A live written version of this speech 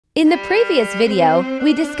In the previous video,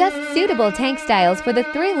 we discussed suitable tank styles for the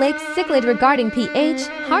Three Lakes cichlid regarding pH,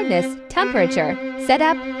 hardness, temperature,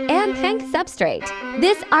 setup, and tank substrate.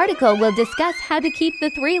 This article will discuss how to keep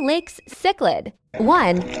the Three Lakes cichlid.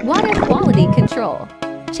 1. Water quality control.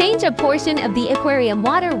 Change a portion of the aquarium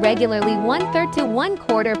water regularly 1/3 to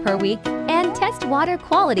 1/4 per week and test water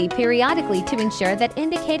quality periodically to ensure that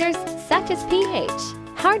indicators such as pH,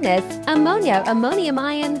 hardness, ammonia, ammonium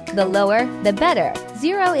ion, the lower, the better,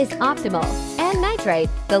 0 is optimal, and nitrate,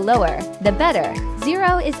 the lower, the better,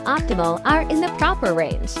 0 is optimal, are in the proper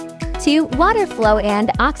range. 2. Water flow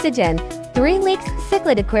and oxygen. Three Lakes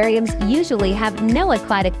cichlid aquariums usually have no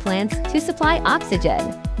aquatic plants to supply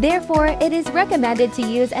oxygen. Therefore, it is recommended to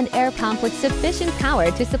use an air pump with sufficient power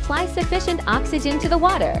to supply sufficient oxygen to the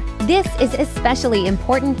water. This is especially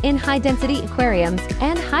important in high-density aquariums,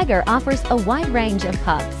 and Hygger offers a wide range of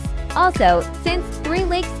pumps. Also, since Three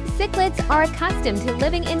Lakes cichlids are accustomed to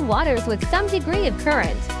living in waters with some degree of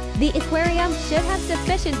current, the aquarium should have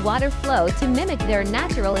sufficient water flow to mimic their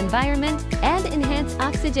natural environment and enhance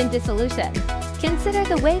oxygen dissolution. Consider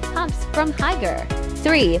the wave pumps from Hygger.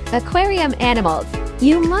 3. Aquarium animals.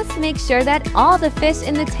 You must make sure that all the fish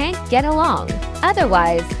in the tank get along.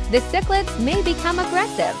 Otherwise, the cichlids may become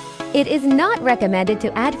aggressive. It is not recommended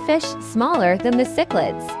to add fish smaller than the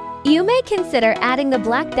cichlids. You may consider adding the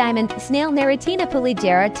black diamond snail Naratina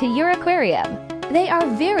puligera to your aquarium. They are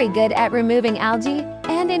very good at removing algae,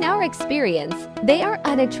 and in our experience, they are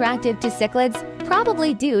unattractive to cichlids,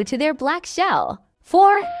 probably due to their black shell.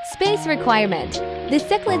 4. Space requirement. The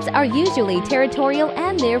cichlids are usually territorial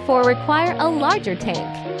and therefore require a larger tank.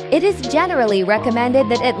 It is generally recommended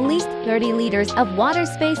that at least 30 liters of water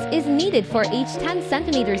space is needed for each 10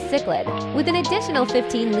 cm cichlid, with an additional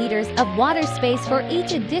 15 liters of water space for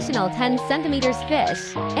each additional 10 cm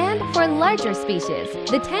fish. And for larger species,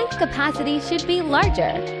 the tank capacity should be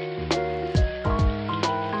larger.